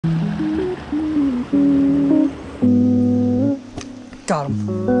Got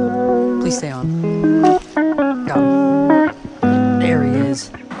him. Please stay on. Got him. There he is.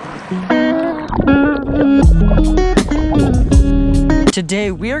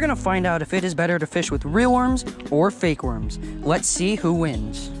 Today, we are going to find out if it is better to fish with real worms or fake worms. Let's see who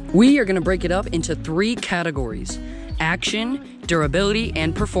wins. We are going to break it up into 3 categories: action, durability,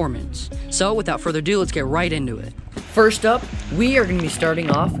 and performance. So without further ado, let's get right into it. First up, we are going to be starting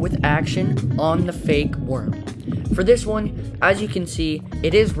off with action on the fake worm. For this one, as you can see,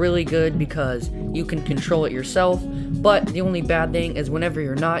 it is really good because you can control it yourself, but the only bad thing is whenever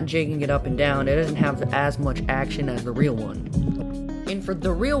you're not jigging it up and down, it doesn't have as much action as the real one. And for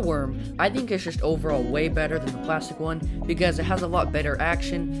the real worm, I think it's just overall way better than the plastic one because it has a lot better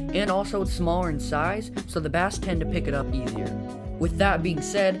action and also it's smaller in size, so the bass tend to pick it up easier. With that being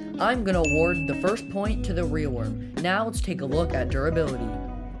said, I'm going to award the first point to the real worm. Now let's take a look at durability.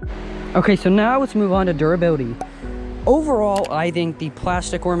 Okay, so now let's move on to durability. Overall, I think the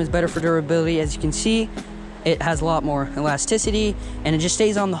plastic worm is better for durability. As you can see, it has a lot more elasticity and it just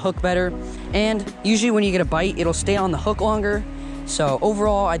stays on the hook better. And usually when you get a bite, it'll stay on the hook longer. So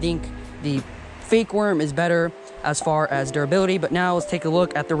overall, I think the fake worm is better as far as durability, but now let's take a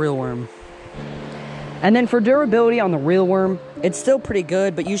look at the real worm. And then for durability on the real worm, it's still pretty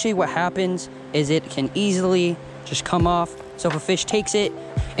good, but usually what happens is it can easily just come off. So if a fish takes it,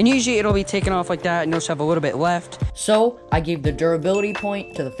 and usually it'll be taken off like that and you'll just have a little bit left. So I gave the durability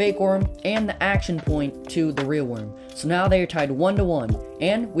point to the fake worm and the action point to the real worm. So now they are tied 1-1,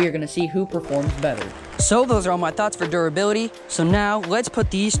 and we are going to see who performs better. So those are all my thoughts for durability. So now let's put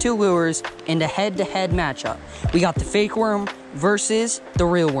these 2 lures into head-to-head matchup. We got the fake worm versus the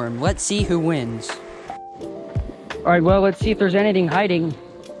real worm. Let's see who wins. All right, well, let's see if there's anything hiding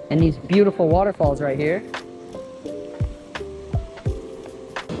in these beautiful waterfalls right here.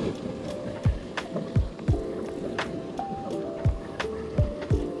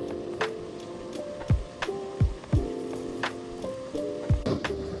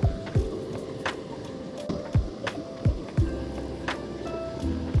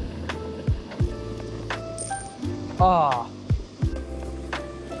 Ah.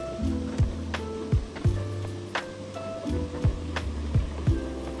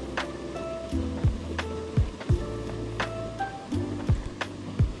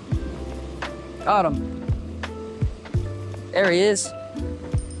 Got him. There he is.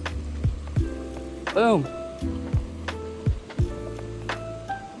 Boom.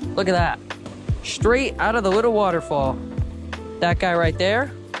 Look at that. Straight out of the little waterfall. That guy right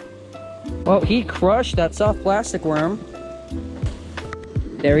there. Well, he crushed that soft plastic worm.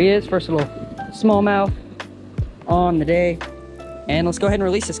 There he is, first little smallmouth on the day. And let's go ahead and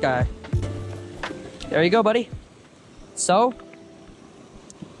release this guy. There you go, buddy. So,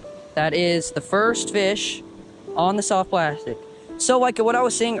 that is the first fish on the soft plastic. So like what I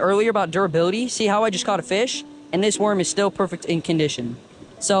was saying earlier about durability, see how I just caught a fish? And this worm is still perfect in condition.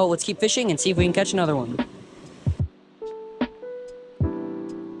 So let's keep fishing and see if we can catch another one.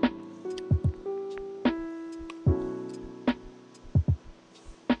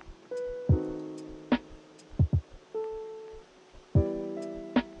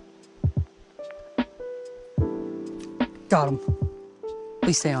 Got him.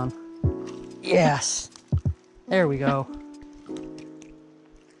 Please stay on. Yes. There we go.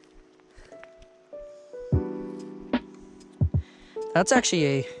 That's actually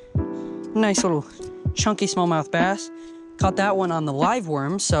a nice little chunky smallmouth bass. Caught that one on the live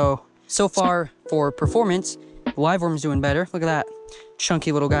worm, so far for performance, the live worm's doing better. Look at that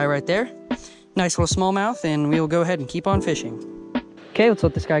chunky little guy right there. Nice little smallmouth, and we'll go ahead and keep on fishing. Okay, let's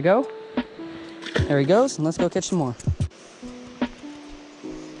let this guy go. There he goes, and let's go catch some more.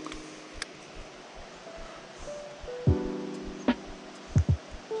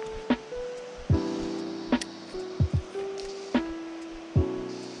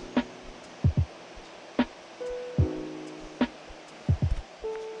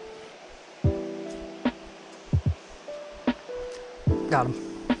 Got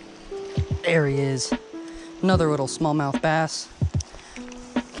him. There he is. Another little smallmouth bass.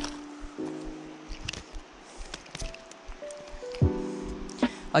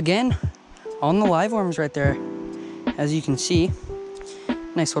 Again, on the live worms right there. As you can see,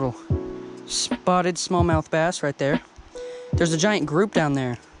 nice little spotted smallmouth bass right there. There's a giant group down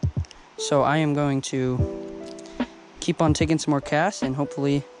there. So I am going to keep on taking some more casts and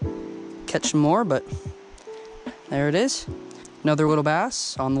hopefully catch some more, but there it is. Another little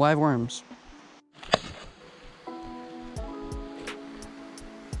bass on the live worms.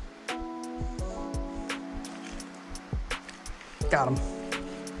 Got him.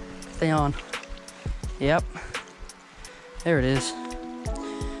 Stay on. Yep. There it is.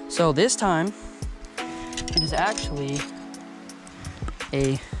 So this time, it is actually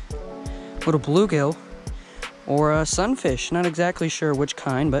a little bluegill or a sunfish. Not exactly sure which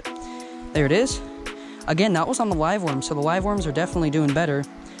kind, but there it is. Again, that was on the live worms, so the live worms are definitely doing better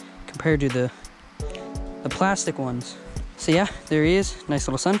compared to the plastic ones. So yeah, there he is. Nice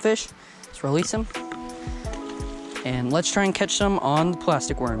little sunfish. Let's release him. And let's try and catch some on the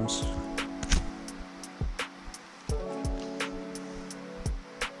plastic worms.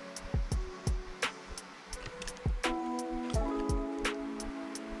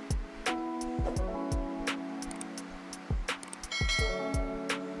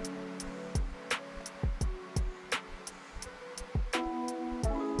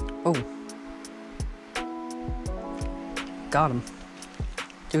 Oh. Got him.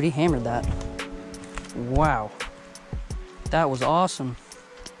 Dude, he hammered that. Wow. That was awesome.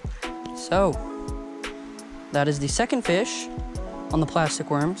 So, that is the second fish on the plastic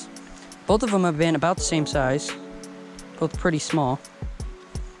worms. Both of them have been about the same size. Both pretty small.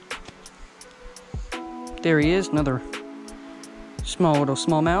 There he is, another small little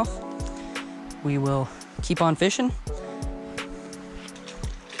smallmouth. We will keep on fishing.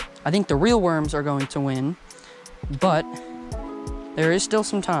 I think the real worms are going to win, but there is still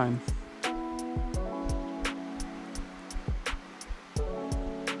some time.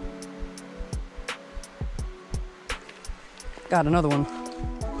 Got another one.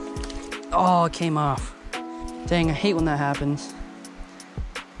 Oh, it came off. Dang, I hate when that happens.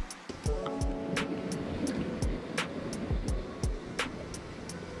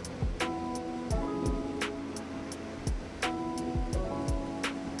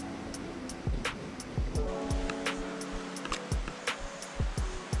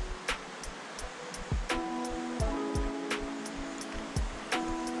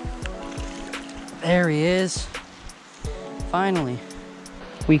 There he is. Finally.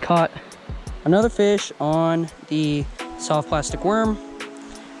 We caught another fish on the soft plastic worm.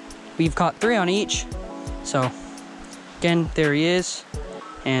 We've caught 3 on each. So, again, there he is.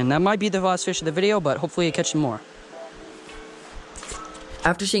 And that might be the last fish of the video, but hopefully I catch some more.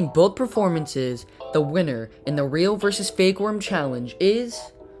 After seeing both performances, the winner in the real versus fake worm challenge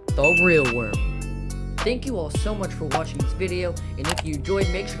is the real worm. Thank you all so much for watching this video, and if you enjoyed,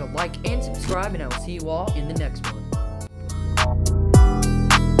 make sure to like and subscribe, and I will see you all in the next one.